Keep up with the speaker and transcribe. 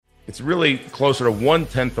it's really closer to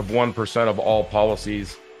 0.1% of all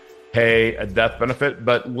policies pay a death benefit,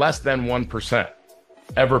 but less than 1%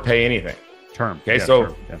 ever pay anything. Term. Okay, yeah, so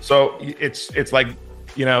term, yeah. so it's like,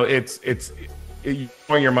 it's you're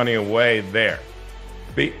throwing your money away there.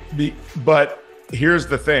 But here's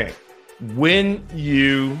the thing: when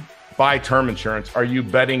you buy term insurance, are you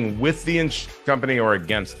betting with the insurance company or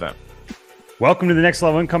against them? Welcome to the Next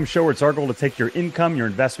Level Income Show, where it's our goal to take your income, your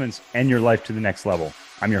investments, and your life to the next level.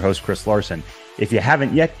 I'm your host, Chris Larson. If you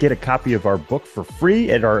haven't yet, get a copy of our book for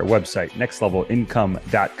free at our website,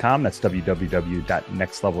 nextlevelincome.com. That's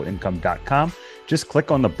www.nextlevelincome.com. Just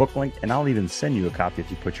click on the book link, and I'll even send you a copy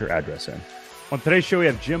if you put your address in. On today's show, we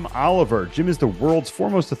have Jim Oliver. Jim is the world's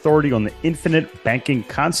foremost authority on the infinite banking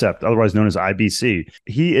concept, otherwise known as IBC.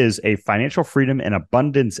 He is a financial freedom and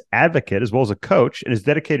abundance advocate, as well as a coach, and has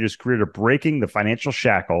dedicated his career to breaking the financial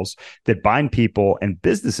shackles that bind people and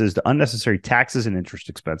businesses to unnecessary taxes and interest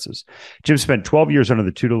expenses. Jim spent 12 years under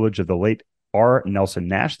the tutelage of the late R. Nelson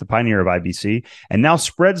Nash, the pioneer of IBC, and now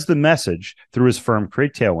spreads the message through his firm,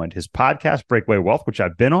 Create Tailwind, his podcast, Breakaway Wealth, which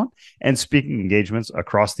I've been on, and speaking engagements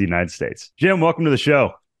across the United States. Jim, welcome to the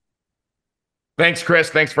show. Thanks, Chris.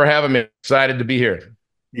 Thanks for having me. Excited to be here.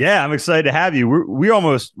 Yeah, I'm excited to have you. We're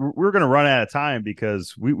going to run out of time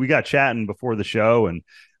because we got chatting before the show, and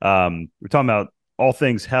we're talking about all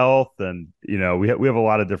things health, and we have a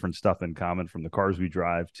lot of different stuff in common, from the cars we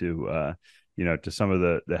drive to to some of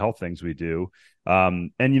the health things we do.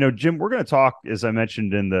 And Jim, we're going to talk, as I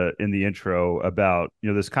mentioned in the intro, about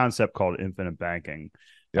this concept called infinite banking.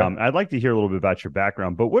 Yep. I'd like to hear a little bit about your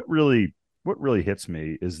background, but what really hits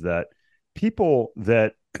me is that people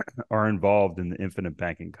that are involved in the infinite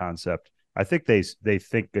banking concept, I think they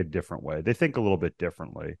think a different way. They think a little bit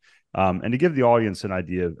differently. And to give the audience an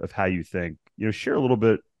idea of how you think, share a little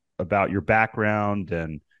bit about your background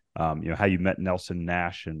and how you met Nelson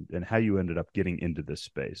Nash and how you ended up getting into this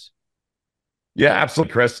space. Yeah,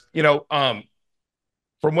 absolutely, Chris. From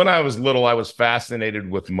when I was little, I was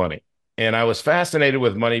fascinated with money. And I was fascinated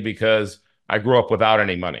with money because I grew up without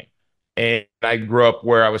any money. And I grew up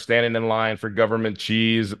where I was standing in line for government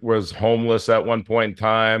cheese, was homeless at one point in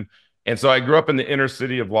time. And so I grew up in the inner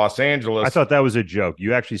city of Los Angeles. I thought that was a joke.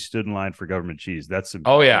 You actually stood in line for government cheese. That's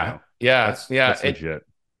yeah. That's legit.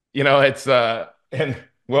 It's and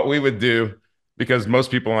what we would do, because most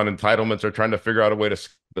people on entitlements are trying to figure out a way to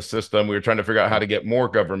the system. We were trying to figure out how to get more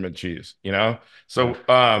government cheese, So,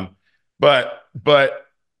 but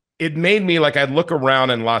it made me, like, I'd look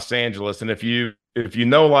around in Los Angeles, and if you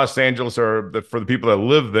know Los Angeles, or for the people that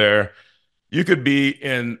live there, you could be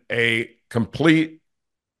in a complete,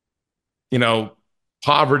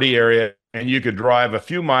 poverty area, and you could drive a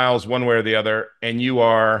few miles one way or the other, and you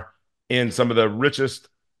are in some of the richest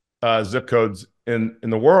zip codes in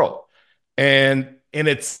the world. And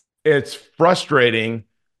it's frustrating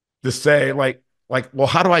to say, like, well,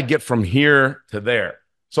 how do I get from here to there?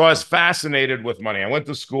 So I was fascinated with money. I went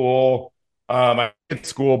to school. I went to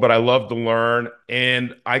school, but I loved to learn.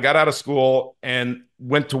 And I got out of school and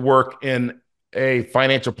went to work in a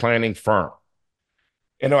financial planning firm.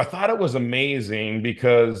 And I thought it was amazing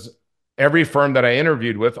because every firm that I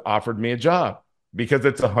interviewed with offered me a job, because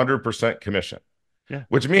it's 100% commission. Yeah.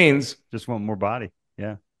 Which means just one more body.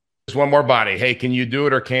 Yeah. Just one more body. Hey, can you do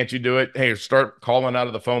it or can't you do it? Hey, start calling out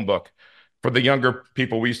of the phone book. For the younger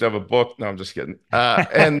people, we used to have a book. No, I'm just kidding.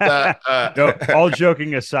 No, all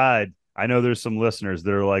joking aside, I know there's some listeners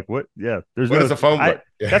that are like, what? Yeah. What is a phone book?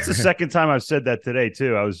 That's the second time I've said that today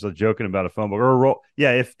too. I was joking about a phone book or a roll.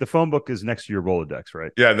 Yeah. If the phone book is next to your Rolodex,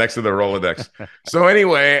 right? Yeah. Next to the Rolodex. So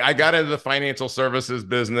anyway, I got into the financial services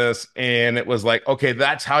business, and it was like, okay,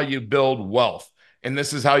 that's how you build wealth. And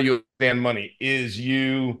this is how you understand money, is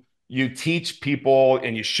you teach people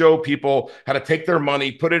and you show people how to take their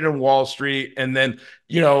money, put it in Wall Street. And then,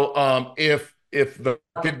 if the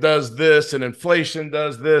market does this and inflation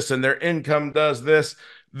does this and their income does this,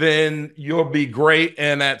 then you'll be great.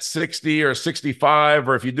 And at 60 or 65,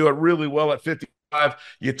 or if you do it really well at 55,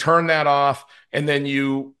 you turn that off, and then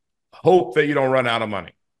you hope that you don't run out of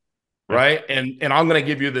money. Right. And I'm going to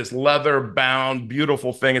give you this leather bound,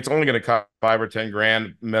 beautiful thing. It's only going to cost $5 or $10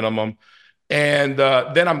 grand minimum. And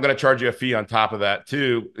then I'm going to charge you a fee on top of that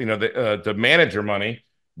too, to manage your money.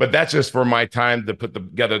 But that's just for my time to put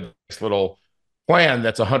together this little plan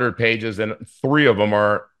that's 100 pages, and 3 of them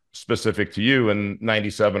are specific to you and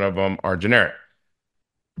 97 of them are generic.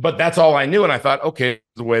 But that's all I knew. And I thought, okay,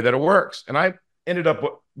 the way that it works. And I ended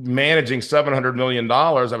up managing $700 million.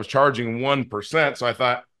 I was charging 1%. So I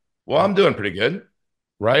thought, well, I'm doing pretty good,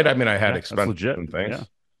 right? I mean, I had expenses and things.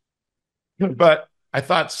 Yeah. But I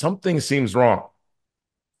thought something seems wrong.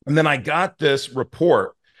 And then I got this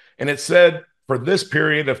report, And it said for this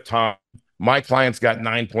period of time, my clients got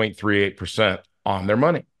 9.38% on their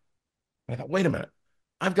money. I thought, wait a minute,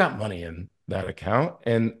 I've got money in that account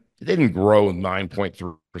and it didn't grow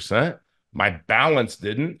 9.3%. My balance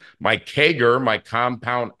didn't. My CAGR, my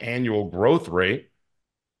compound annual growth rate.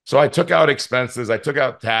 So I took out expenses, I took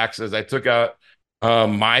out taxes, I took out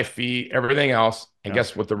my fee, everything else. And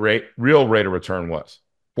guess what the real rate of return was?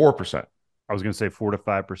 4%. I was going to say 4 to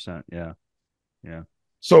 5%. Yeah. Yeah.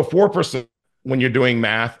 So 4% when you're doing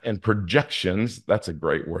math and projections, that's a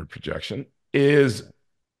great word, projection, is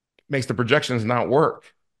makes the projections not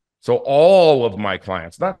work. So all of my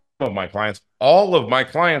clients, not some of my clients, all of my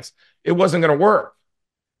clients, it wasn't going to work.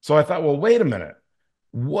 So I thought, well, wait a minute.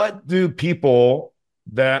 What do people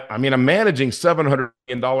that, I mean, I'm managing $700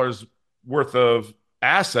 million worth of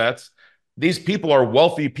assets. These people are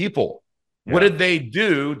wealthy people. Yeah. What did they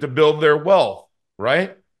do to build their wealth?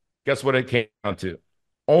 Right? Guess what it came down to?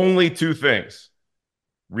 Only two things: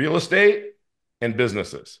 real estate and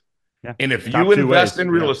businesses. Yeah. And if you invest in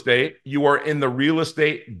real estate, you are in the real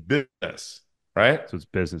estate business, right? So it's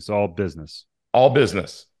business, all business. All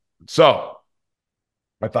business. So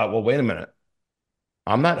I thought, well, wait a minute.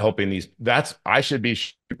 I'm not helping I should be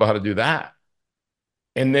people how to do that.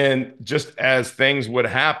 And then just as things would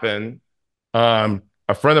happen, a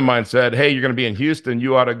friend of mine said, hey, you're going to be in Houston.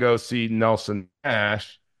 You ought to go see Nelson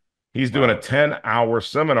Nash. He's doing a 10-hour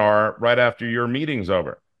seminar right after your meeting's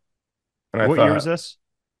over. And what year was this?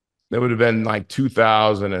 It would have been like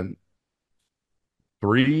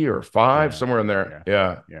 2003 or 5, somewhere in there.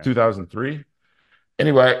 Yeah. 2003.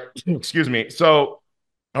 Anyway, excuse me. So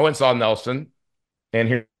I went and saw Nelson, and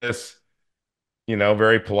here's this,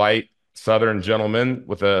 very polite Southern gentleman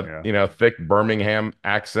with a, thick Birmingham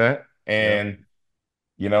accent. And,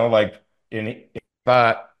 and he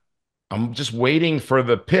thought, I'm just waiting for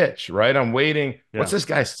the pitch, right? I'm waiting. Yeah. What's this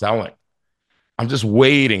guy selling? I'm just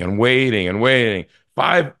waiting and waiting and waiting.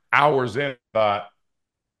 5 hours in, I thought,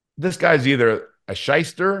 this guy's either a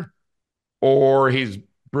shyster or he's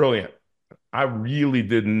brilliant. I really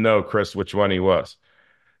didn't know, Chris, which one he was.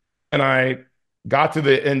 And I got to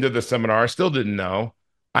the end of the seminar. I still didn't know.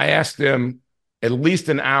 I asked him at least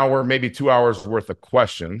an hour, maybe 2 hours worth of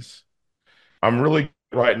questions. I'm really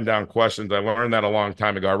writing down questions. I learned that a long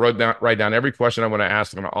time ago. I write down every question I want to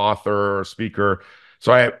ask an author or speaker.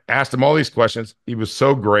 So I asked him all these questions. He was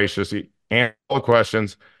so gracious. He answered all the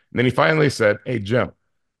questions. And then he finally said, hey, Jim,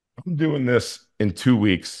 I'm doing this in 2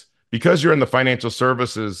 weeks. Because you're in the financial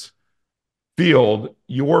services field,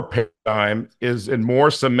 your paradigm is in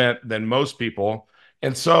more cement than most people.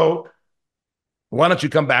 And so why don't you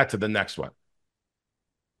come back to the next one?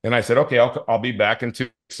 And I said, okay, I'll be back in 2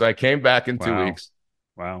 weeks. So I came back in 2 weeks.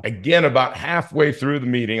 Wow. Again, about halfway through the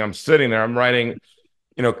meeting, I'm sitting there, I'm writing,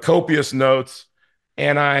 copious notes.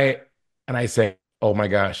 And I say, oh my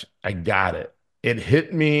gosh, I got it. It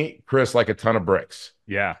hit me, Chris, like a ton of bricks.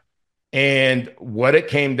 Yeah. And what it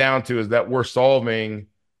came down to is that we're solving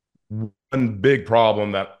one big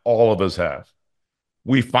problem that all of us have.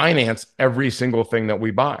 We finance every single thing that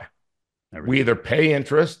we buy. We either pay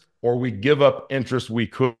interest or we give up interest we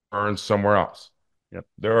could earn somewhere else. Yep.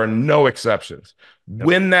 There are no exceptions. Yep.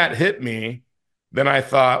 When that hit me, then I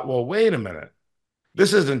thought, well, wait a minute.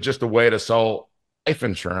 This isn't just a way to sell life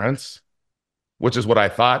insurance, which is what I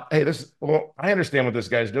thought. Hey, I understand what this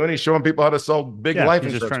guy's doing. He's showing people how to sell big life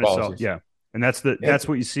insurance policies. And that's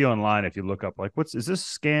what you see online. If you look up, like, is this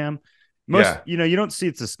a scam? You don't see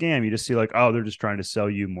it's a scam. You just see like, oh, they're just trying to sell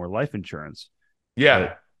you more life insurance.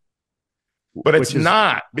 Yeah. But it's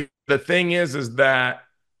not. The thing is that,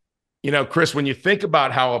 Chris, when you think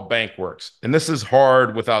about how a bank works, and this is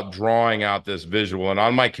hard without drawing out this visual, and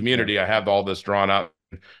on my community, I have all this drawn out,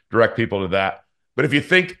 direct people to that. But if you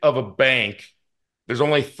think of a bank, there's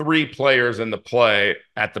only 3 players in the play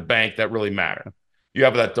at the bank that really matter. You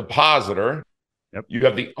have that depositor, you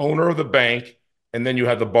have the owner of the bank, and then you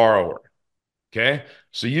have the borrower. Okay.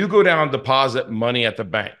 So you go down, deposit money at the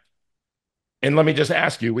bank. And let me just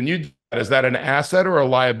ask you, is that an asset or a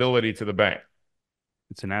liability to the bank?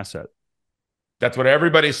 It's an asset. That's what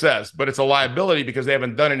everybody says, but it's a liability because they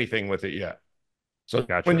haven't done anything with it yet. So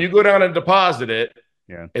when you go down and deposit it,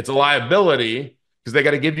 it's a liability because they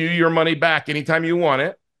got to give you your money back anytime you want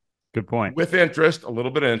it. Good point. With interest, a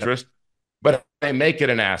little bit of interest, but they make it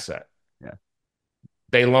an asset. Yeah.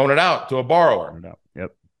 They loan it out to a borrower.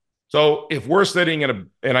 Yep. So if we're sitting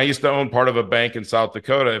and I used to own part of a bank in South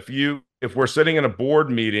Dakota, if we're sitting in a board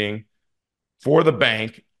meeting for the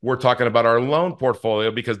bank, we're talking about our loan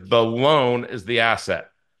portfolio because the loan is the asset.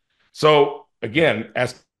 So again,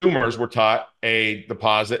 as consumers, we're taught a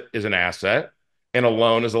deposit is an asset and a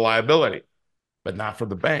loan is a liability. but not for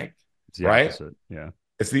the bank, It's the right? opposite. Yeah.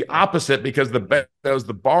 It's the opposite because the bank knows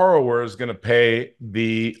the borrower is going to pay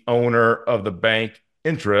the owner of the bank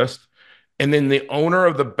interest, and then the owner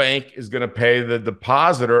of the bank is going to pay the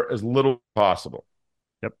depositor as little as possible.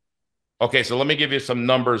 Yep. Okay, so let me give you some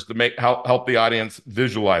numbers to help the audience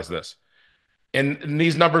visualize this. And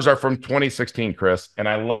these numbers are from 2016, Chris. And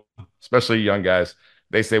I love, especially young guys.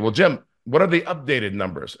 They say, "Well, Jim, what are the updated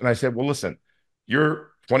numbers?" And I said, "Well, listen,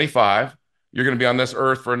 you're 25. You're going to be on this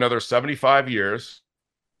earth for another 75 years.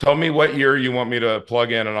 Tell me what year you want me to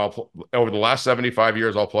plug in, and over the last 75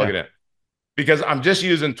 years, I'll plug it in." Because I'm just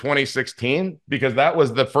using 2016 because that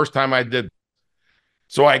was the first time I did.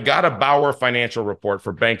 So I got a Bauer financial report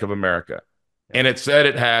for Bank of America, and it said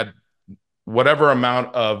it had whatever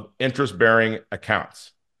amount of interest-bearing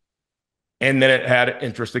accounts. And then it had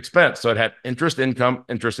interest expense. So it had interest income,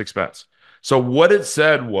 interest expense. So what it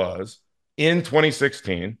said was in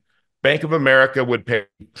 2016, Bank of America would pay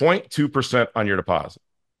 0.2% on your deposit.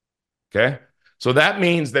 Okay. So that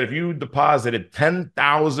means that if you deposited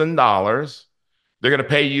 $10,000, they're going to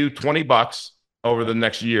pay you $20 over the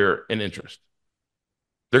next year in interest.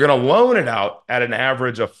 They're going to loan it out at an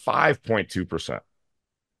average of 5.2%.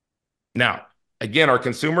 Now, again, our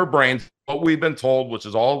consumer brains, what we've been told, which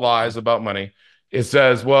is all lies about money, it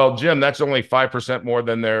says, "Well, Jim, that's only 5% more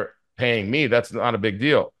than they're paying me. That's not a big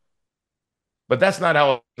deal." But that's not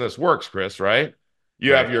how this works, Chris, right?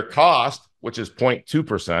 You have your cost, which is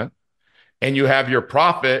 0.2%, and you have your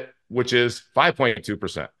profit, which is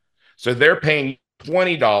 5.2%. So they're paying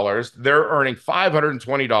 $20. They're earning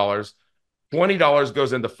 $520. $20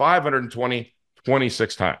 goes into 520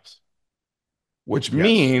 26 times, which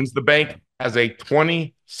means the bank has a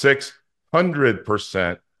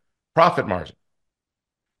 2,600% profit margin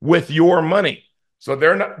with your money. So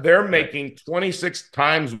they're making 26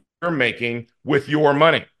 times what you're making with your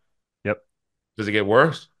money. Yep. Does it get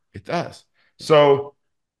worse? It does. So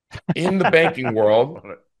in the banking world,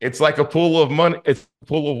 it's like a pool of money. It's a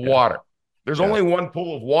pool of water. There's only one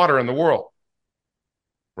pool of water in the world,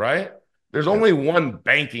 right? There's only one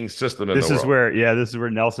banking system in the world. This is where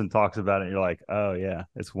Nelson talks about it. And you're like, oh yeah,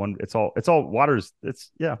 it's all water's.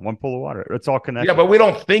 It's one pool of water. It's all connected. Yeah, but we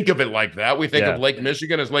don't think of it like that. We think of Lake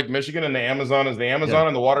Michigan as Lake Michigan and the Amazon as the Amazon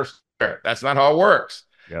and the water's there. That's not how it works.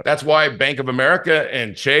 Yep. That's why Bank of America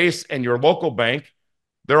and Chase and your local bank,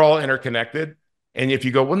 they're all interconnected. And if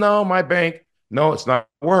you go, "Well, no, my bank," no, it's not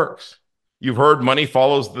how it works. You've heard money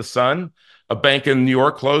follows the sun. A bank in New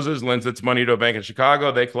York closes, lends its money to a bank in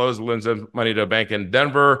Chicago. They close, lends its money to a bank in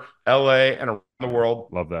Denver, LA, and around the world.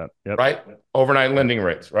 Love that. Yep. Right? Overnight lending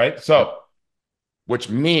rates, right? So, which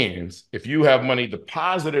means if you have money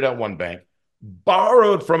deposited at one bank,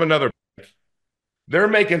 borrowed from another bank, they're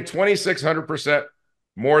making 2,600%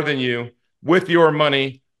 more than you with your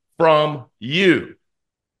money from you.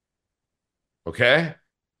 Okay?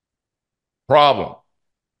 Problem.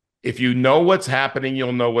 If you know what's happening,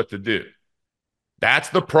 you'll know what to do. That's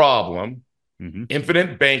the problem. Mm-hmm.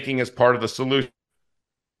 Infinite banking is part of the solution.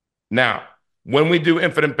 Now, when we do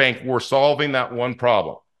infinite bank, we're solving that one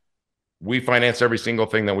problem. We finance every single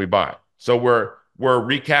thing that we buy. So we're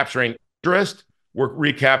recapturing interest, we're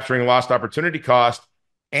recapturing lost opportunity cost,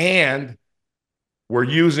 and we're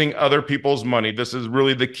using other people's money. This is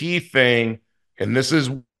really the key thing. And this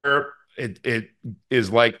is where it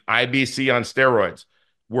is like IBC on steroids.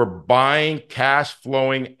 We're buying cash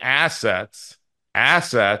flowing assets,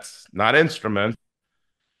 not instruments.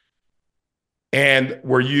 And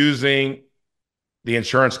we're using the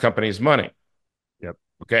insurance company's money. Yep.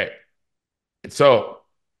 Okay. So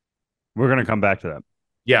we're going to come back to that.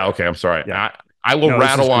 Yeah. Okay. I'm sorry. Yeah. I will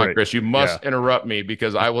rattle on, Chris. You must interrupt me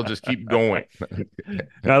because I will just keep going.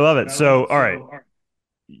 I love it. So, all right.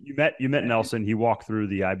 You met Nelson. He walked through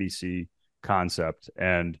the IBC concept.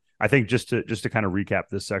 And I think just to kind of recap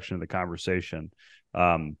this section of the conversation,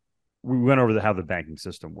 we went over how the banking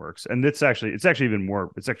system works. And it's actually even more,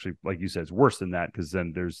 it's actually, like you said, it's worse than that, because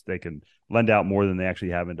then they can lend out more than they actually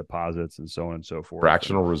have in deposits and so on and so forth.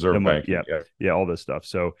 Fractional reserve banking. Yeah, all this stuff.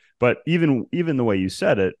 So, but even the way you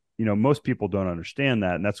said it, most people don't understand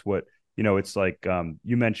that. And that's what, it's like,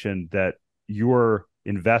 you mentioned that your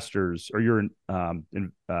investors or your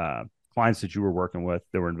clients that you were working with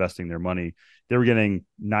that were investing their money, they were getting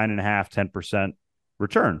 9.5%, 10%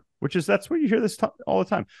 return, that's where you hear this all the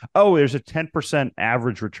time. Oh, there's a 10%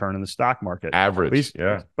 average return in the stock market. Average.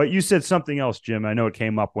 But you said something else, Jim. I know it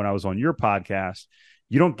came up when I was on your podcast.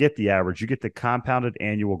 You don't get the average. You get the compounded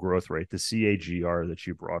annual growth rate, the CAGR that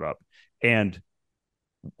you brought up. And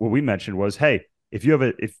what we mentioned was, hey, if you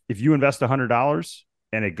invest $100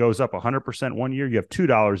 and it goes up 100% one year, you have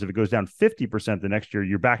 $2. If it goes down 50% the next year,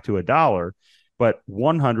 you're back to $1. But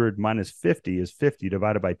 100 minus 50 is 50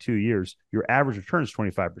 divided by 2 years. Your average return is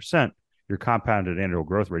 25%. Your compounded annual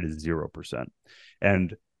growth rate is 0%.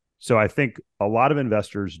 And so I think a lot of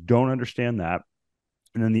investors don't understand that.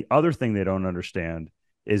 And then the other thing they don't understand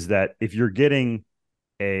is that if you're getting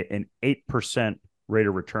an 8% rate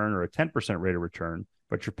of return or a 10% rate of return,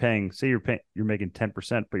 but you're paying, say you're making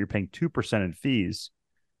 10%, but you're paying 2% in fees,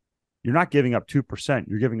 you're not giving up 2%,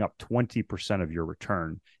 you're giving up 20% of your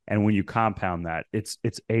return. And when you compound that, it's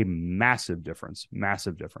a massive difference.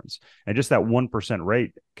 And just that 1%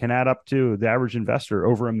 rate can add up to the average investor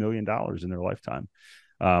over $1 million in their lifetime.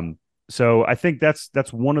 So I think that's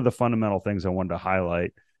one of the fundamental things I wanted to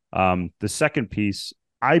highlight. The second piece,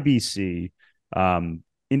 IBC,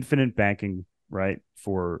 infinite banking, right?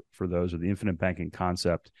 For those, or the infinite banking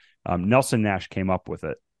concept. Nelson Nash came up with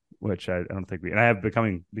it, which I don't think and I have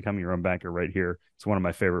becoming your own banker right here. It's one of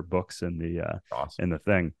my favorite books in the Awesome. in the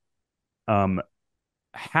thing.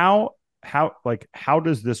 How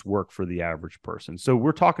does this work for the average person? So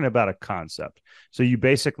we're talking about a concept. So you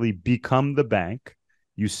basically become the bank,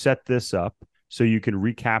 you set this up so you can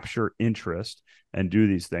recapture interest and do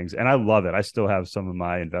these things. And I love it. I still have some of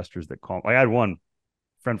my investors that call. I had one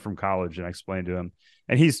friend from college, and I explained to him,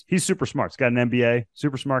 and he's super smart. He's got an MBA,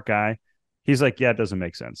 super smart guy. He's like, yeah, it doesn't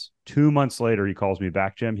make sense. 2 months later, he calls me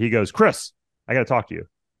back, Jim. He goes, Chris, I got to talk to you.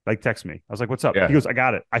 Like, text me. I was like, what's up? Yeah. He goes, I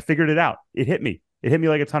got it. I figured it out. It hit me. It hit me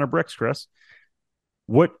like a ton of bricks, Chris.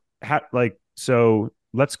 So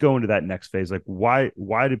let's go into that next phase. Like, why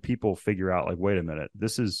do people figure out, like, wait a minute,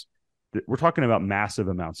 we're talking about massive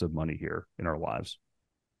amounts of money here in our lives.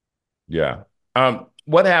 Yeah.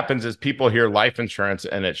 What happens is people hear life insurance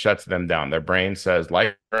and it shuts them down. Their brain says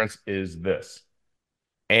life insurance is this.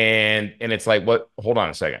 And it's like, what? Hold on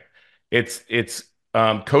a second. It's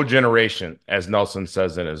cogeneration, as Nelson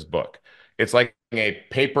says in his book. It's like a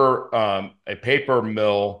paper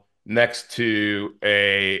mill next to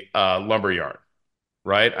a lumber yard,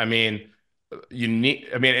 right? I mean, they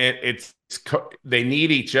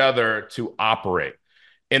need each other to operate.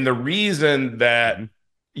 And the reason that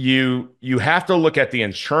you have to look at the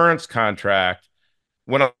insurance contract.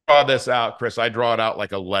 When I draw this out, Chris, I draw it out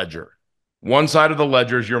like a ledger. One side of the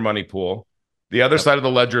ledger is your money pool. The other side of the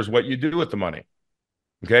ledger is what you do with the money.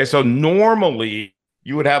 Okay. So normally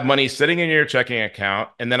you would have money sitting in your checking account.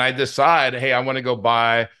 And then I decide, hey, I want to go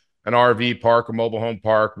buy an RV park, a mobile home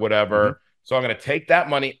park, whatever. So I'm going to take that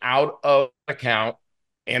money out of the account,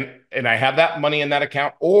 and I have that money in that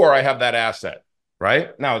account, or I have that asset.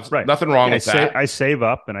 Right now, it's nothing wrong with that. I save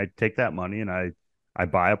up and I take that money and I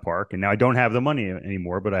buy a park, and now I don't have the money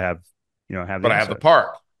anymore, but I have the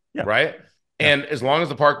park. Yeah. Right. Yeah. And as long as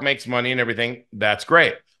the park makes money and everything, that's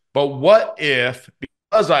great. But what if,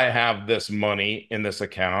 because I have this money in this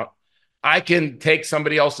account, I can take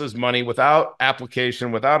somebody else's money without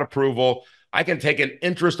application, without approval? I can take an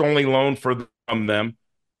interest-only loan from them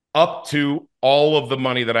up to all of the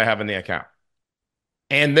money that I have in the account.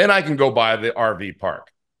 And then I can go buy the RV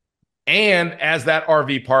park. And as that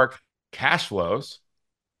RV park cash flows,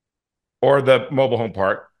 or the mobile home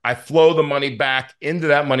park, I flow the money back into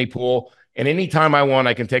that money pool. And anytime I want,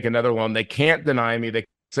 I can take another loan. They can't deny me. They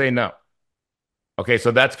say no. Okay,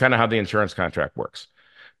 so that's kind of how the insurance contract works.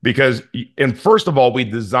 And first of all, we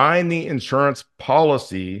design the insurance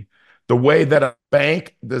policy the way that a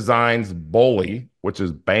bank designs BOLI, which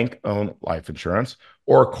is bank-owned life insurance,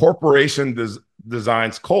 or a corporation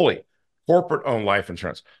designs COLI, corporate-owned life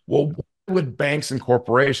insurance. Well, why would banks and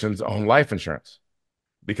corporations own life insurance?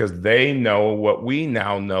 Because they know what we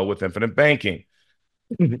now know with infinite banking.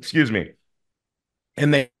 Excuse me.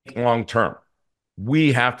 And they think long-term.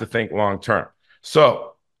 We have to think long-term.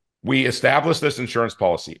 So we establish this insurance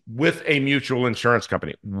policy with a mutual insurance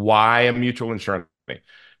company. Why a mutual insurance company?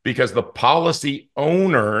 Because the policy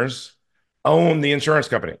owners own the insurance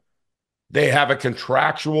company. They have a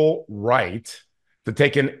contractual right to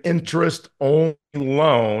take an interest-only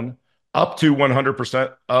loan up to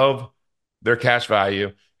 100% of their cash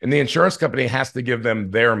value, and the insurance company has to give them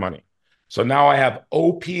their money. So now I have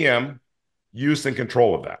OPM use and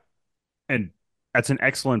control of that. And that's an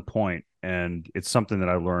excellent point. And it's something that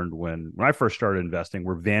I learned when I first started investing,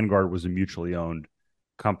 where Vanguard was a mutually owned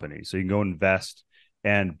company. So you can go invest,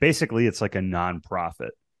 and basically it's like a nonprofit.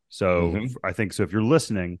 So I think, so if you're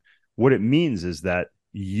listening, what it means is that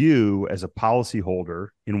you, as a policyholder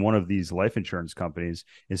in one of these life insurance companies,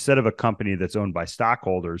 instead of a company that's owned by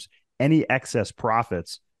stockholders, any excess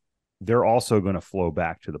profits, they're also going to flow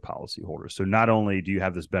back to the policyholders. So not only do you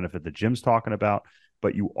have this benefit that Jim's talking about,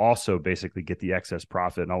 but you also basically get the excess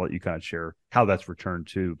profit. And I'll let you kind of share how that's returned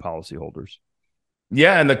to policyholders.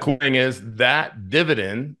 Yeah. And the cool thing is that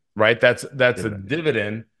dividend right? That's Dividend. a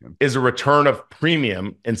dividend is a return of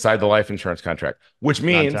premium inside the life insurance contract, which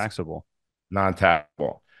means Non-taxable.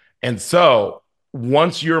 non-taxable. And so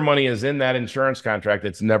once your money is in that insurance contract,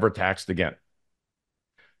 it's never taxed again.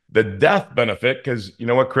 The death benefit, because you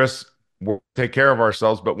know what, Chris, we'll take care of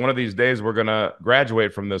ourselves, but one of these days we're going to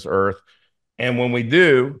graduate from this earth. And when we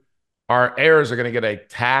do, our heirs are going to get a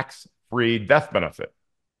tax-free death benefit.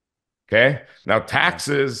 Okay. Now,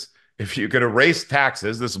 taxes, if you could erase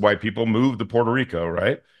taxes, this is why people move to Puerto Rico,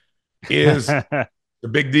 right? Is a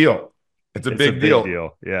big deal. It's a big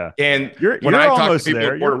deal. Yeah. And you're when I talk to almost people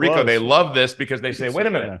there. in Puerto You're Rico, close. they love this because they say, wait a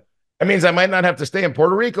minute. Yeah. That means I might not have to stay in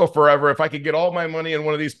Puerto Rico forever if I could get all my money in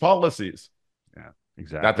one of these policies. Yeah,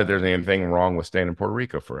 exactly. Not that there's anything wrong with staying in Puerto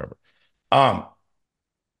Rico forever.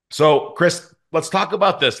 So Chris, let's talk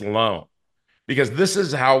about this loan because this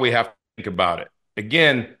is how we have to think about it.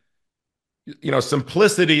 Again, you know,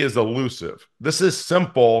 simplicity is elusive. This is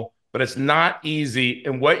simple, but it's not easy.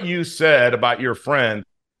 And what you said about your friend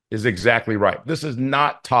is exactly right. This is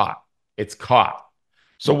not taught, it's caught.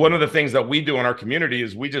 So one of the things that we do in our community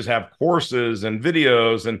is we just have courses and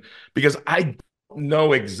videos, and because I don't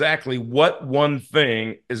know exactly what one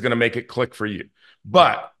thing is going to make it click for you.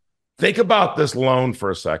 But think about this loan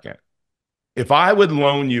for a second. If I would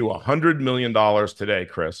loan you $100 million today,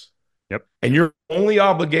 Chris, yep, and your only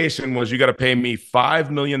obligation was you got to pay me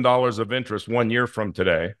 $5 million of interest 1 year from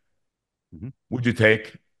today, would you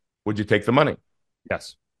take the money?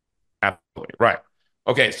 Yes. Absolutely. Right.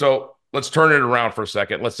 Okay. So let's turn it around for a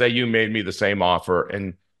second. Let's say you made me the same offer.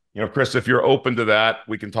 And, you know, Chris, if you're open to that,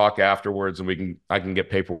 we can talk afterwards and I can get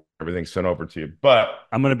paperwork, everything sent over to you. But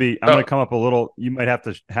I'm going to come up a little, you might have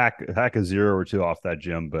to hack a zero or two off that,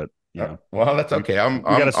 Jim, but you know, well, that's okay. I'm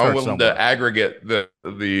willing to aggregate the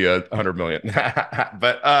 100 million.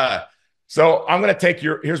 But so I'm going to take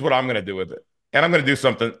here's what I'm going to do with it. And I'm going to do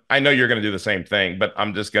something. I know you're going to do the same thing, but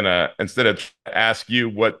I'm just going to, instead of ask you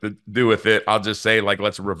what to do with it, I'll just say, like,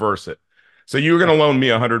 let's reverse it. So you're going to loan me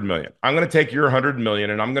 100 million. I'm going to take your 100 million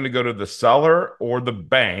and I'm going to go to the seller or the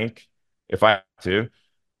bank if I have to,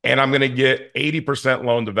 and I'm going to get 80%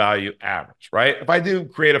 loan to value average, right? If I do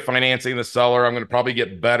creative financing the seller, I'm going to probably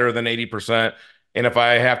get better than 80%. And if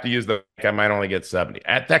I have to use the bank, I might only get 70.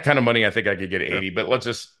 At that kind of money, I think I could get 80, but let's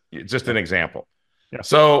just an example. Yeah.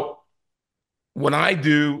 So when I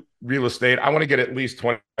do real estate, I want to get at least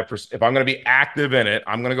 25%. If I'm going to be active in it,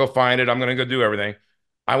 I'm going to go find it. I'm going to go do everything.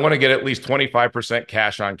 I want to get at least 25%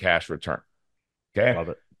 cash on cash return. Okay. Love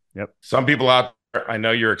it. Yep. Some people out there, I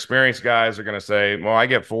know your experienced guys are going to say, well, I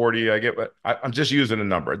get 40. I'm just using a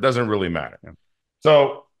number. It doesn't really matter. Yeah.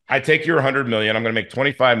 So I take your 100 million. I'm going to make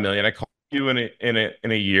 25 million. I call you in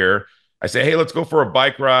a year. I say, hey, let's go for a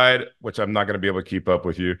bike ride, which I'm not going to be able to keep up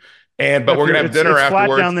with you. But we're gonna have dinner afterwards.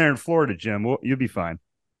 Flat down there in Florida, Jim. You'll be fine.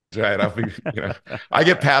 Right. I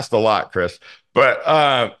get passed a lot, Chris.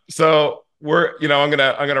 But so I'm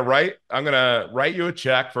gonna write you a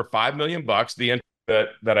check for $5 million, the interest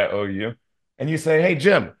that I owe you. And you say, hey,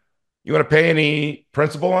 Jim, you want to pay any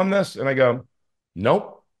principal on this? And I go,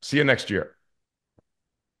 nope. See you next year.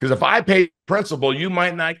 Because if I pay principal, you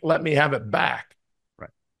might not let me have it back. Right.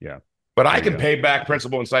 Yeah. But I can pay back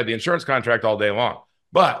principal inside the insurance contract all day long.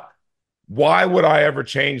 But why would I ever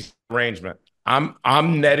change the arrangement? I'm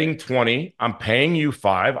netting 20. I'm paying you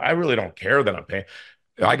 5. I really don't care that I'm paying.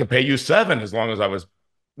 I could pay you 7 as long as I was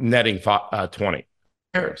netting 20. Who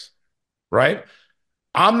cares? Right?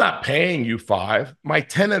 I'm not paying you 5. My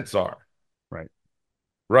tenants are. Right.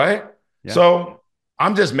 Right? Yeah. So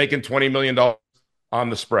I'm just making $20 million on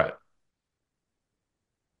the spread.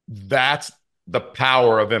 That's the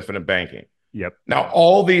power of infinite banking. Yep. Now,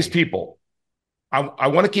 all these people, I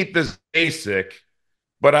want to keep this basic,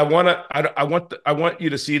 but I want you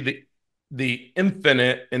to see the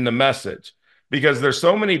infinite in the message, because there's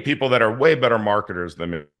so many people that are way better marketers than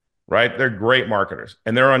me, right? They're great marketers,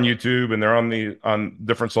 and they're on YouTube and they're on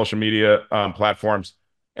different social media platforms,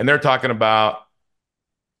 and they're talking about,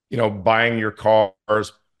 buying your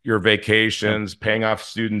cars, your vacations, paying off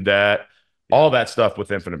student debt, all that stuff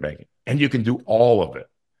with infinite banking, and you can do all of it.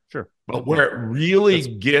 Sure. But where it really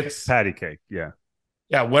gets patty cake, yeah.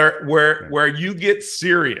 Yeah, where you get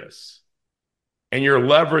serious and you're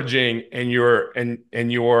leveraging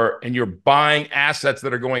and you're buying assets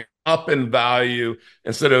that are going up in value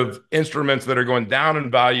instead of instruments that are going down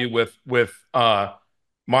in value with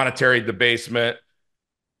monetary debasement.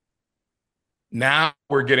 Now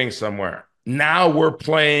we're getting somewhere. Now we're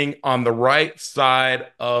playing on the right side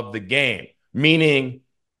of the game, meaning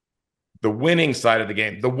the winning side of the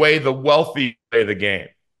game, the way the wealthy play the game.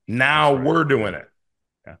 Now we're doing it.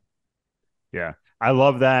 Yeah. I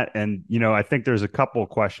love that. And, I think there's a couple of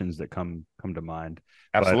questions that come to mind,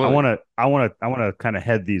 but Absolutely. I want to kind of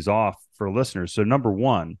head these off for listeners. So number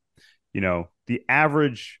one, the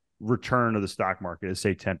average return of the stock market is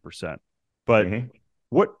say 10%, but Hmm.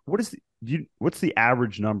 what's the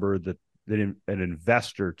average number that an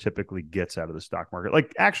investor typically gets out of the stock market?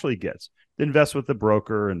 Like actually gets, they invest with the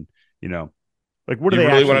broker and, like what do You they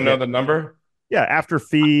really want actually to know get? the number? Yeah, after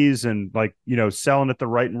fees and like selling at the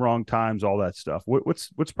right and wrong times, all that stuff. What's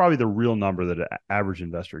probably the real number that an average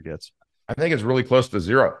investor gets? I think it's really close to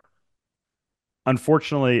zero.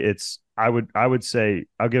 Unfortunately, it's I would say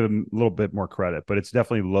I'll give him a little bit more credit, but it's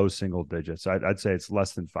definitely low single digits. I'd say it's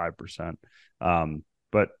less than 5%.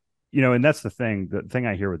 But and that's the thing. The thing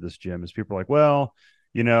I hear with this, Jim, is people are like, well,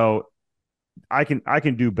 you know, I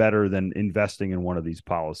can do better than investing in one of these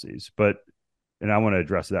policies, but and I want to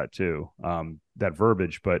address that too, that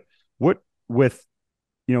verbiage. But what with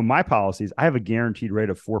my policies, I have a guaranteed rate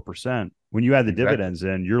of 4%. When you add the Exactly. dividends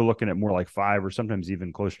in, you're looking at more like 5 or sometimes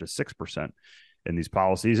even closer to 6% in these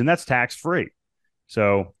policies, and that's tax free.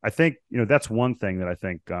 So I think that's one thing that I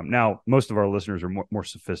think. Now most of our listeners are more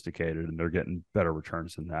sophisticated and they're getting better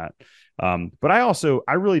returns than that. But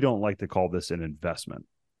I really don't like to call this an investment.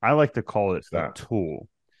 I like to call it It's a not. tool.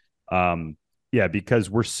 Yeah, because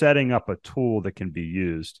we're setting up a tool that can be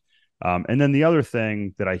used. And then the other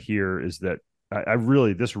thing that I hear is that I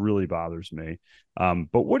really this really bothers me.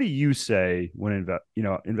 But what do you say when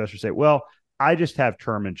investors say, "Well, I just have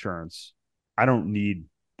term insurance. I don't need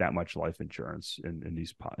that much life insurance in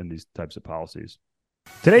these types of policies."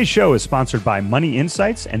 Today's show is sponsored by Money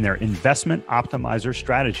Insights and their investment optimizer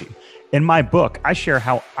strategy. In my book, I share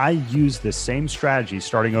how I used this same strategy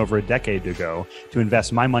starting over a decade ago to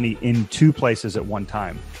invest my money in two places at one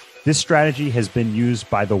time. This strategy has been used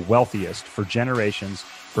by the wealthiest for generations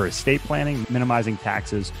for estate planning, minimizing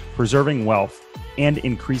taxes, preserving wealth, and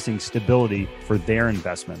increasing stability for their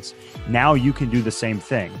investments. Now you can do the same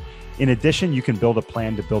thing. In addition, you can build a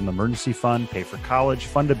plan to build an emergency fund, pay for college,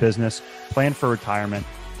 fund a business, plan for retirement,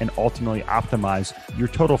 and ultimately optimize your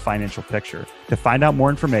total financial picture. To find out more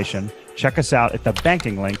information, check us out at the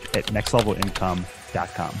banking link at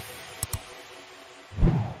nextlevelincome.com.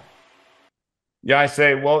 Yeah, I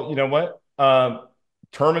say, well, you know what?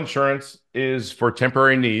 Term insurance is for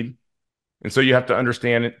temporary need. And so you have to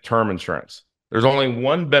understand term insurance. There's only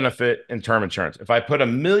one benefit in term insurance. If I put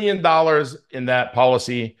 $1 million in that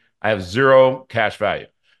policy, I have zero cash value.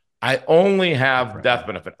 I only have Right. death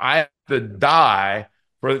benefit. I have to die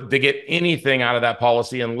to get anything out of that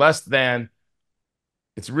policy, and less than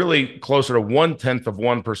it's really closer to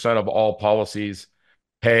 0.1% of all policies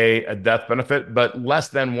pay a death benefit, but less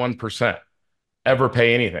than 1% ever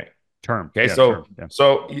pay anything. Term. Okay, Yeah, term.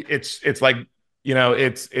 so Yeah. it's like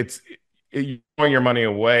it's you're throwing your money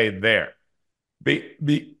away there.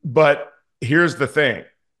 But here's the thing: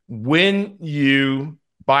 when you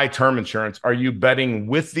buy term insurance, are you betting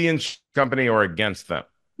with the insurance company or against them?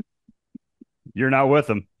 You're not with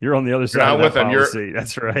them. You're on the other You're side of not with that them. You're policy.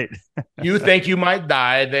 That's right. you think you might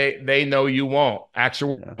die. They know you won't. Yeah.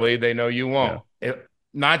 Actually, they know you Yeah. won't.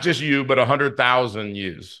 Not just you, but 100,000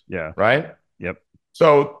 yous. Yeah. Right. Yep.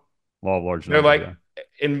 So Law of large they're numbers. like,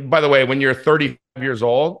 Yeah. and by the way, when you're 35 years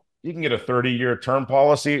old, you can get a 30-year term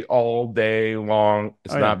policy all day long.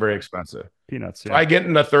 It's Oh, yeah. not very expensive. Peanuts. Yeah. Try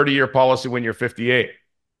getting a 30-year policy when you're 58. It's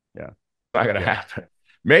Yeah. not going to Yeah. happen.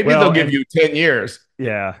 Maybe they'll Well, give and you 10 years.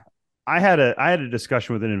 yeah, I had a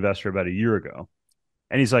discussion with an investor about a year ago,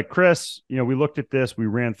 and he's like, Chris, we looked at this, we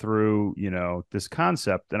ran through, this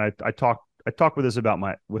concept, and I talked with this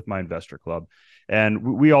about with my investor club, and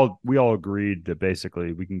we all agreed that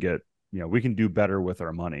basically we can get, we can do better with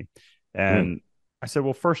our money. Mm, And I said,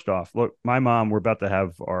 well, first off, look, my mom, we're about to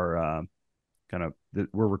have our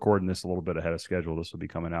we're recording this a little bit ahead of schedule. This will be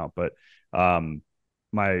coming out, but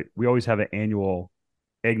we always have an annual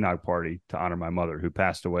eggnog party to honor my mother who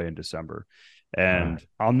passed away in December. uh, And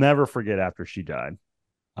I'll never forget after she died.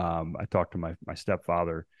 I talked to my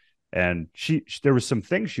stepfather, and there was some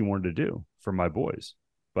things she wanted to do for my boys,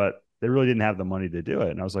 but they really didn't have the money to do it.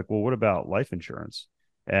 And I was like, well, what about life insurance?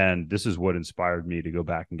 And this is what inspired me to go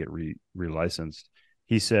back and get relicensed.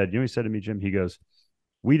 He said, he said to me, Jim, he goes,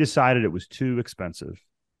 we decided it was too expensive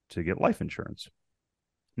to get life insurance.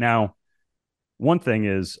 Now, one thing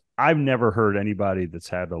is, I've never heard anybody that's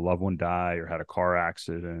had a loved one die or had a car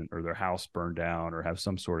accident or their house burned down or have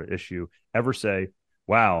some sort of issue ever say,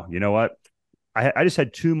 wow, you know what? I just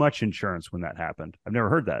had too much insurance when that happened. I've never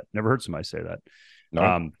heard that. Never heard somebody say that.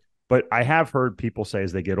 no. But I have heard people say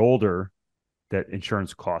as they get older that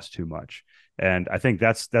insurance costs too much. And I think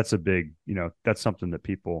that's a big, that's something that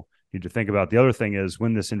people need to think about. The other thing is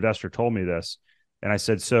when this investor told me this, And I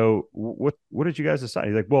said, so what did you guys decide?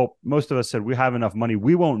 He's like, well, most of us said we have enough money.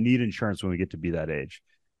 We won't need insurance when we get to be that age.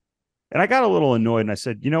 And I got a little annoyed and I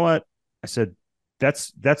said, you know what? I said,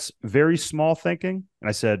 that's very small thinking. And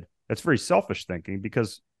I said, that's very selfish thinking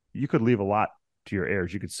because you could leave a lot to your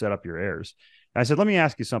heirs. You could set up your heirs. And I said, let me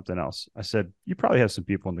ask you something else. I said, you probably have some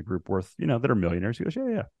people in the group worth, that are millionaires. He goes, yeah,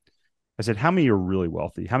 yeah. I said, how many are really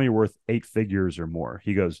wealthy? How many are worth 8 figures or more?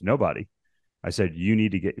 He goes, nobody. I said, you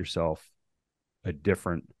need to get yourself a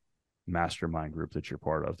different mastermind group that you're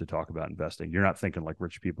part of to talk about investing. You're not thinking like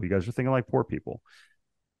rich people. You guys are thinking like poor people.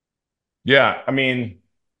 Yeah. I mean,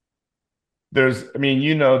 this,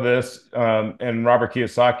 and Robert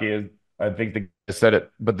Kiyosaki is, I think the guy said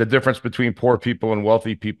it, but the difference between poor people and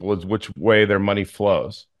wealthy people is which way their money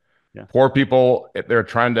flows. Yeah. Poor people,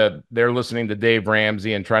 they're listening to Dave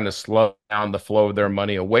Ramsey and trying to slow down the flow of their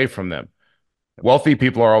money away from them. Wealthy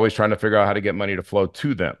people are always trying to figure out how to get money to flow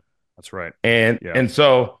to them. That's right. And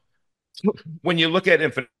so when you look at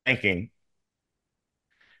infinite banking,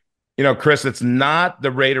 Chris, it's not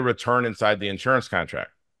the rate of return inside the insurance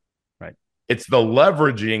contract. Right. It's the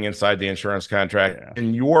leveraging inside the insurance contract. Yeah.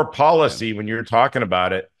 And your policy, when you're talking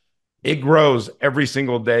about it, it grows every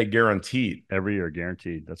single day, guaranteed. Every year,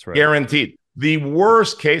 guaranteed. That's right. Guaranteed. The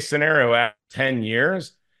worst case scenario at 10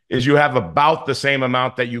 years is you have about the same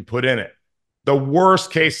amount that you put in it. The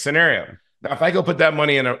worst case scenario. Now, if I go put that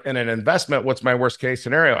money in an investment, what's my worst case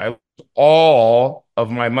scenario? I lose all of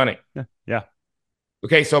my money. Yeah.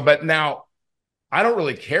 Okay. But now I don't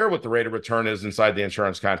really care what the rate of return is inside the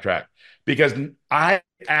insurance contract because I have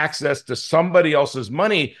access to somebody else's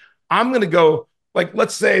money. I'm going to go, like,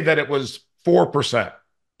 let's say that it was 4%.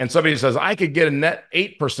 And somebody says, I could get a net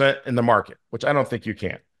 8% in the market, which I don't think you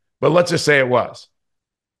can. But let's just say it was.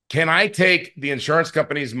 Can I take the insurance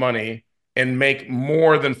company's money and make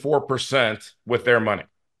more than 4% with their money?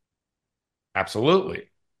 Absolutely.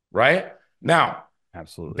 Right? Now,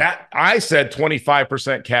 absolutely. That I said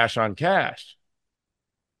 25% cash on cash.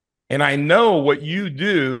 And I know what you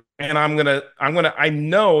do. And I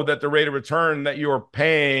know that the rate of return that you're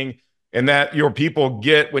paying and that your people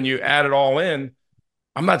get when you add it all in.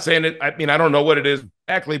 I'm not saying it. I mean, I don't know what it is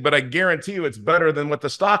exactly, but I guarantee you it's better than what the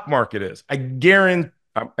stock market is. I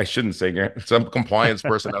shouldn't say guarantee. Some compliance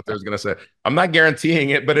person out there is going to say, I'm not guaranteeing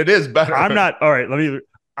it, but it is better. I'm not. All right.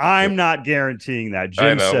 I'm not guaranteeing that.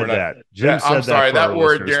 Jim said that. Jim said that. I'm sorry. That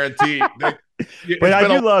word guarantee. But I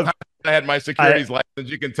do love. I had my securities license.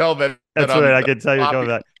 You can tell that. That's right. I can tell you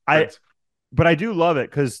that. But I do love it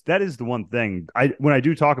because that is the one thing. When I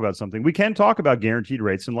do talk about something, we can talk about guaranteed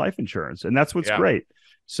rates in life insurance, and that's what's great.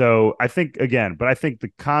 So I think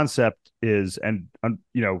the concept is, and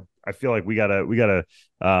I feel like we gotta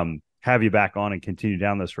have you back on and continue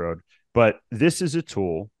down this road. But this is a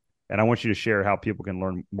tool, and I want you to share how people can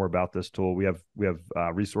learn more about this tool. We have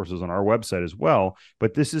resources on our website as well.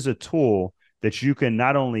 But this is a tool that you can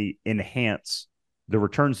not only enhance the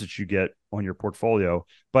returns that you get on your portfolio,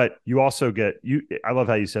 but you also get I love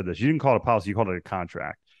how you said this. You didn't call it a policy, you called it a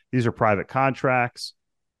contract. These are private contracts.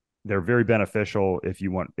 They're very beneficial if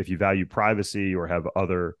you value privacy or have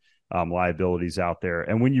other liabilities out there.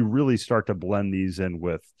 And when you really start to blend these in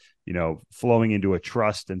with, flowing into a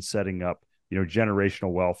trust and setting up,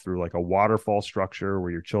 generational wealth through like a waterfall structure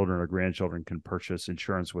where your children or grandchildren can purchase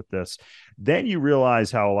insurance with this, then you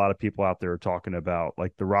realize how a lot of people out there are talking about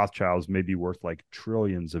like the Rothschilds may be worth like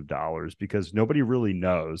trillions of dollars because nobody really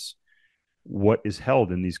knows what is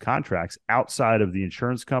held in these contracts outside of the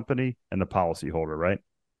insurance company and the policyholder, right?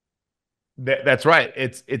 That's right.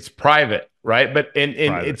 It's private, right? But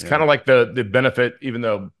it's kind of like the benefit, even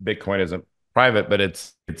though Bitcoin isn't private, but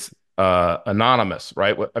it's anonymous,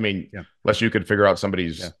 right? I mean, unless you could figure out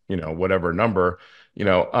somebody's, whatever number,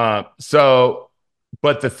 so,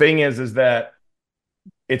 but the thing is that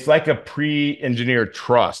it's like a pre-engineered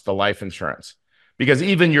trust, the life insurance, because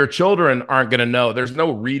even your children aren't going to know. There's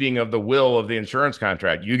no reading of the will of the insurance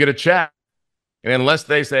contract. You get a check, and unless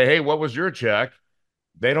they say, hey, what was your check?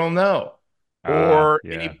 They don't know. Or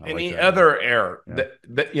any other error that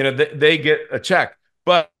they get a check.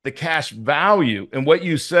 But the cash value and what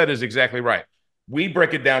you said is exactly right. We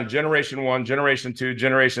break it down generation 1, generation 2,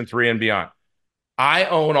 generation 3, and beyond. I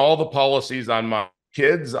own all the policies on my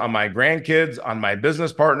kids, on my grandkids, on my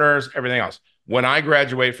business partners, everything else. When I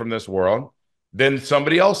graduate from this world, then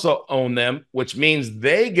somebody else will own them, which means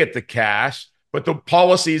they get the cash. But the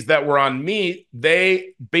policies that were on me,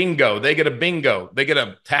 they get a bingo. They get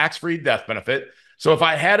a tax-free death benefit. So if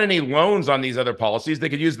I had any loans on these other policies, they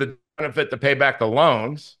could use the benefit to pay back the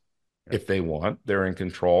loans if they want. They're in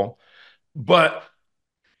control. But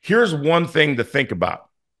here's one thing to think about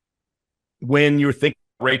when you're thinking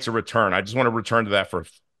rates of return. I just want to return to that for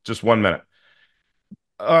just 1 minute.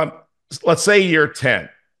 Um, let's say year 10,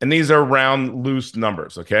 and these are round, loose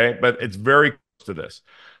numbers, okay? But it's very close to this.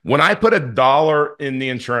 When I put $1 in the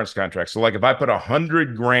insurance contract, so like if I put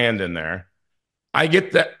 100 grand in there, I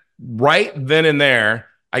get that right then and there,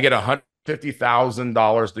 I get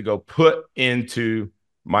 $150,000 to go put into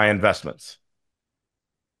my investments.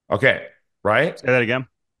 Okay, right? Say that again.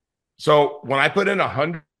 So when I put in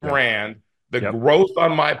 100 grand, the growth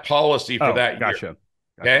on my policy for that year, gotcha.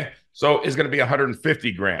 okay, so is going to be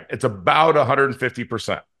 150 grand. It's about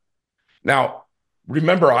 150%. Now,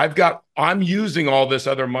 remember, I'm using all this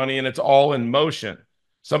other money and it's all in motion.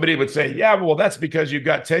 Somebody would say, yeah, well, that's because you've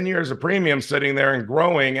got 10 years of premium sitting there and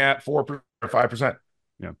growing at 4% or 5%.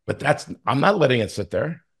 Yeah. But I'm not letting it sit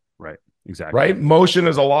there. Right. Exactly. Right. Motion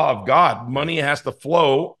is a law of God. Money has to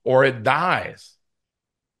flow or it dies.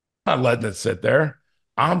 I'm not letting it sit there.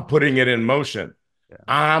 I'm putting it in motion. Yeah.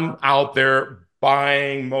 I'm out there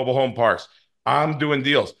buying mobile home parks. I'm doing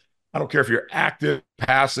deals. I don't care if you're active,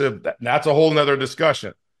 passive. That's a whole nother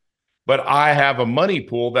discussion. But I have a money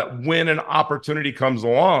pool that when an opportunity comes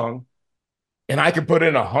along and I can put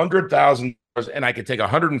in $100,000 and I can take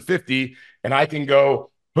 150 and I can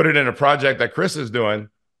go put it in a project that Chris is doing,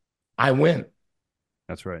 I win.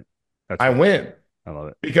 That's right. I win. I love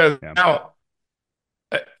it. Because now,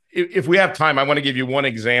 if we have time, I want to give you one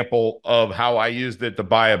example of how I used it to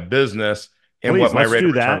buy a business and what my rate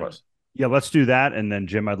of return was. Yeah, let's do that. And then,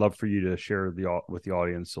 Jim, I'd love for you to share with the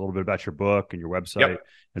audience a little bit about your book and your website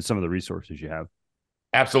and some of the resources you have.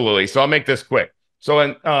 Absolutely. So I'll make this quick. So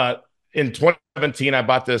in 2017, I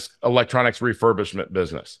bought this electronics refurbishment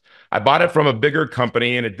business. I bought it from a bigger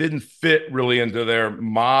company and it didn't fit really into their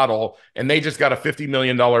model. And they just got a $50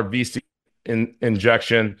 million VC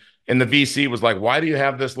injection. And the VC was like, why do you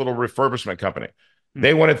have this little refurbishment company?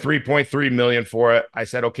 They wanted 3.3 million for it. I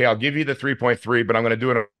said, okay, I'll give you the 3.3, but I'm going to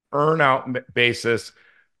do it on an earn-out basis.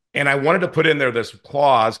 And I wanted to put in there this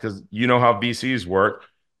clause because you know how VCs work.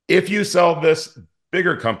 If you sell this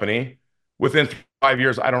bigger company within 5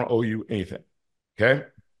 years, I don't owe you anything. Okay.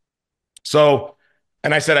 So,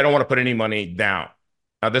 and I said, I don't want to put any money down.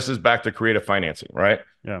 Now, this is back to creative financing, right?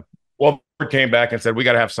 Yeah. Well, came back and said, we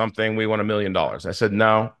got to have something. We want $1 million. I said,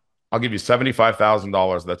 no, I'll give you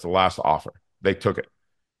 $75,000. That's the last offer. They took it.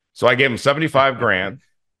 So I gave them 75 grand.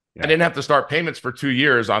 I didn't have to start payments for 2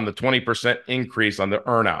 years on the 20% increase on the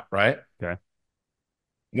earnout, right? Okay.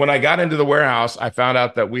 When I got into the warehouse, I found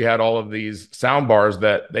out that we had all of these sound bars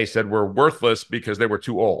that they said were worthless because they were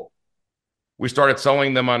too old. We started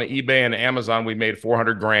selling them on eBay and Amazon. We made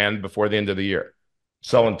 400 grand before the end of the year,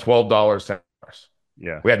 selling $12 sound bars.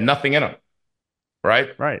 Yeah. We had nothing in them, right?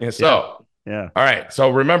 Right. And so, yeah. All right. So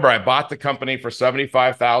remember, I bought the company for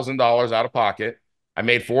 $75,000 out of pocket. I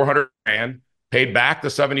made 400 grand. Paid back the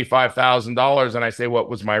 $75,000, and I say, what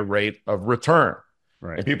was my rate of return?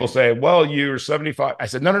 Right. And people say, well, you're 75. I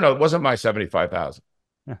said, no, it wasn't my 75,000.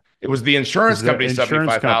 Yeah. It was the insurance company's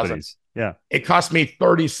 75,000. Yeah. It cost me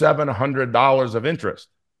 $3,700 of interest.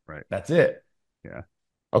 Right. That's it. Yeah.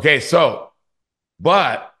 Okay. So,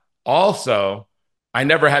 but also, I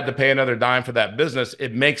never had to pay another dime for that business.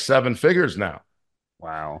 It makes 7 figures now.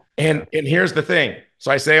 Wow. And here's the thing. So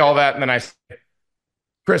I say all that, and then I say,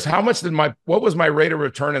 Chris, what was my rate of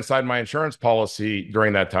return inside my insurance policy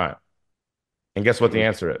during that time? And guess what the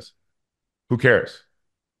answer is? Who cares?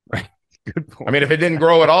 Right. Good point. I mean, if it didn't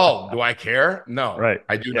grow at all, do I care? No. Right.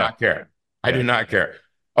 I do not care. I do not care.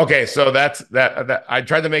 Okay, so that's that. I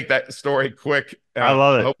tried to make that story quick. I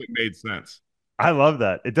love it. I hope it made sense. I love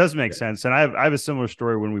that. It does make sense. And I have a similar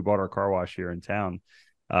story when we bought our car wash here in town.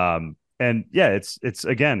 And yeah, it's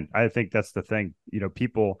again, I think that's the thing.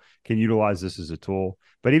 People can utilize this as a tool,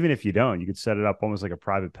 but even if you don't, you could set it up almost like a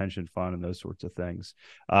private pension fund and those sorts of things.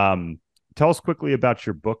 Tell us quickly about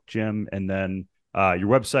your book, Jim, and then your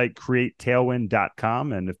website,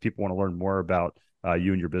 createtailwind.com. And if people want to learn more about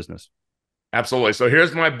you and your business. Absolutely. So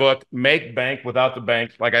here's my book, Make Bank Without the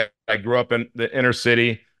Bank. Like I grew up in the inner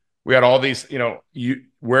city. We had all these,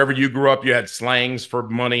 wherever you grew up, you had slangs for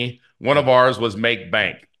money. One of ours was make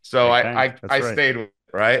bank. So I stayed with it,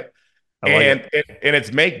 right? And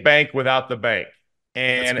it's make bank without the bank.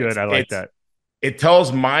 And that's good. I like that. It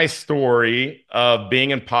tells my story of being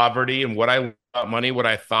in poverty and what I learned about money, what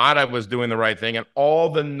I thought I was doing the right thing, and all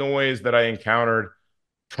the noise that I encountered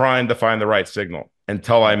trying to find the right signal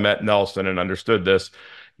until I met Nelson and understood this.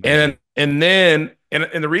 And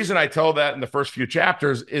the reason I tell that in the first few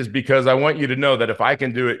chapters is because I want you to know that if I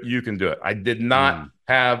can do it, you can do it. I did not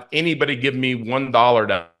have anybody give me $1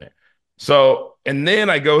 down there. So, and then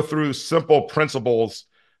I go through simple principles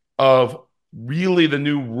of really the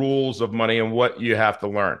new rules of money and what you have to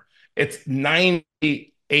learn. It's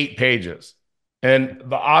 98 pages, and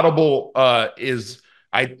the Audible is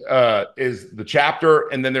the chapter,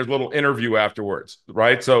 and then there's a little interview afterwards,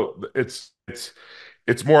 right? So it's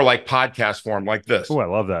more like podcast form, like this. Oh, I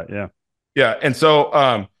love that. Yeah, yeah. And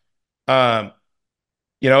so and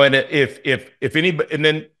if anybody, and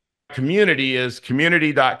then community is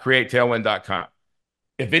community.createtailwind.com.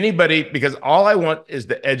 If anybody, because all I want is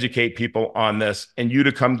to educate people on this and you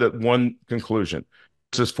to come to one conclusion.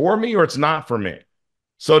 This is for me or it's not for me.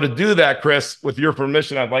 So to do that, Chris, with your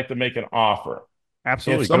permission, I'd like to make an offer.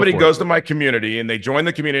 Absolutely. If somebody goes to my community and they join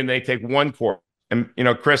the community and they take one course, and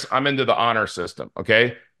Chris, I'm into the honor system.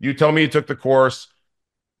 Okay. You tell me you took the course.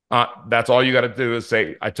 That's all you got to do is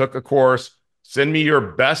say, I took a course, send me your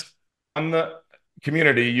best on the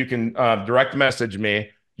community. You can direct message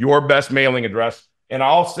me your best mailing address, and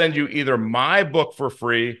I'll send you either my book for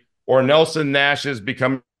free or Nelson Nash's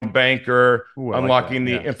Becoming a Banker, Unlocking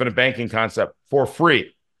the Infinite Banking Concept for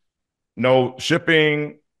free. No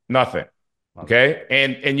shipping, nothing. Okay.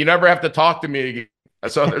 And you never have to talk to me again.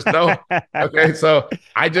 So there's no, okay. So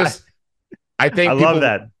I think people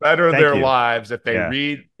that. better their lives if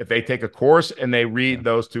they take a course and they read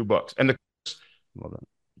those two books. And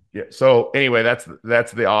yeah. So anyway,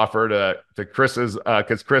 that's the offer to Chris's,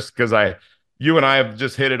 because you and I have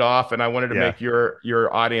just hit it off, and I wanted to make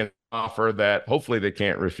your audience offer that hopefully they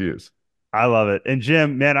can't refuse. I love it. And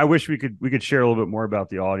Jim, man, I wish we could share a little bit more about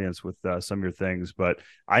the audience with some of your things, but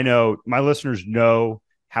I know my listeners know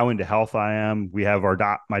how into health I am. We have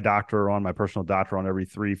my personal doctor on every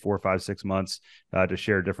 3, 4, 5, 6 months to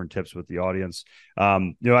share different tips with the audience.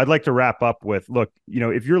 I'd like to wrap up with, look,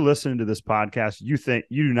 if you're listening to this podcast, you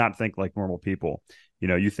do not think like normal people.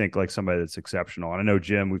 You think like somebody that's exceptional. And I know,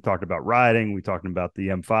 Jim, we've talked about riding, we've talked about the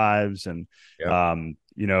M5s, and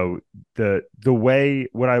the way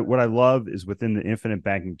what I love is within the infinite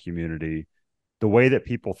banking community, the way that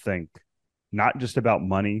people think, not just about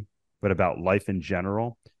money, but about life in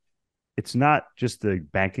general. It's not just the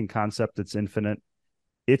banking concept that's infinite.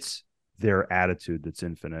 It's their attitude that's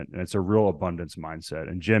infinite. And it's a real abundance mindset.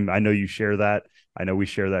 And Jim, I know you share that. I know we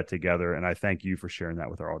share that together. And I thank you for sharing that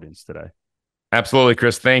with our audience today. Absolutely,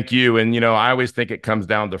 Chris. Thank you. And, I always think it comes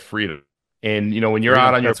down to freedom. And, when you're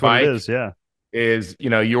out on your bike,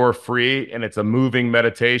 you're free, and it's a moving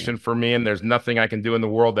meditation for me. And there's nothing I can do in the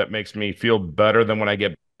world that makes me feel better than when I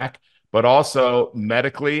get back. But also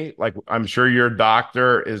medically, like I'm sure your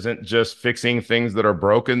doctor isn't just fixing things that are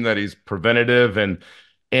broken, that he's preventative, and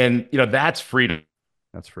that's freedom.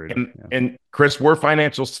 That's freedom. And Chris, we're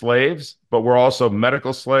financial slaves, but we're also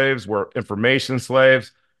medical slaves. We're information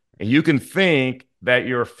slaves. And you can think that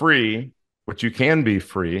you're free, which you can be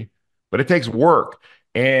free, but it takes work.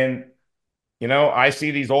 And, I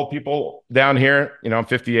see these old people down here, I'm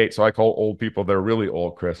 58, so I call old people, they're really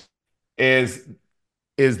old, Chris, is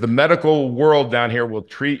the medical world down here will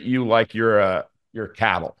treat you like you're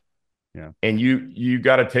cattle. Yeah. And you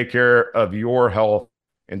got to take care of your health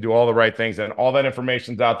and do all the right things. And all that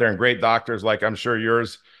information's out there, and great doctors, like I'm sure your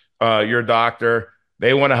doctor,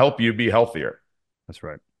 they want to help you be healthier. That's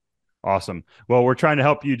right. Awesome. Well, we're trying to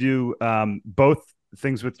help you do both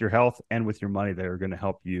things with your health and with your money that are going to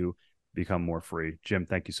help you become more free. Jim,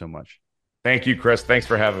 thank you so much. Thank you, Chris. Thanks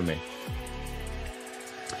for having me.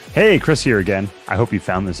 Hey, Chris here again. I hope you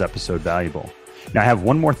found this episode valuable. Now, I have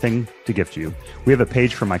one more thing to gift you. We have a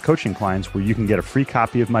page for my coaching clients where you can get a free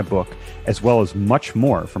copy of my book, as well as much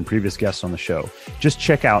more from previous guests on the show. Just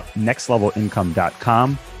check out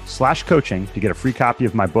nextlevelincome.com/coaching to get a free copy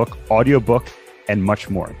of my book, audiobook, and much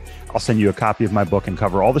more. I'll send you a copy of my book and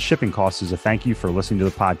cover all the shipping costs as a thank you for listening to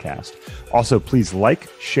the podcast. Also, please like,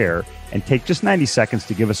 share, and take just 90 seconds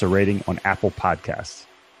to give us a rating on Apple Podcasts.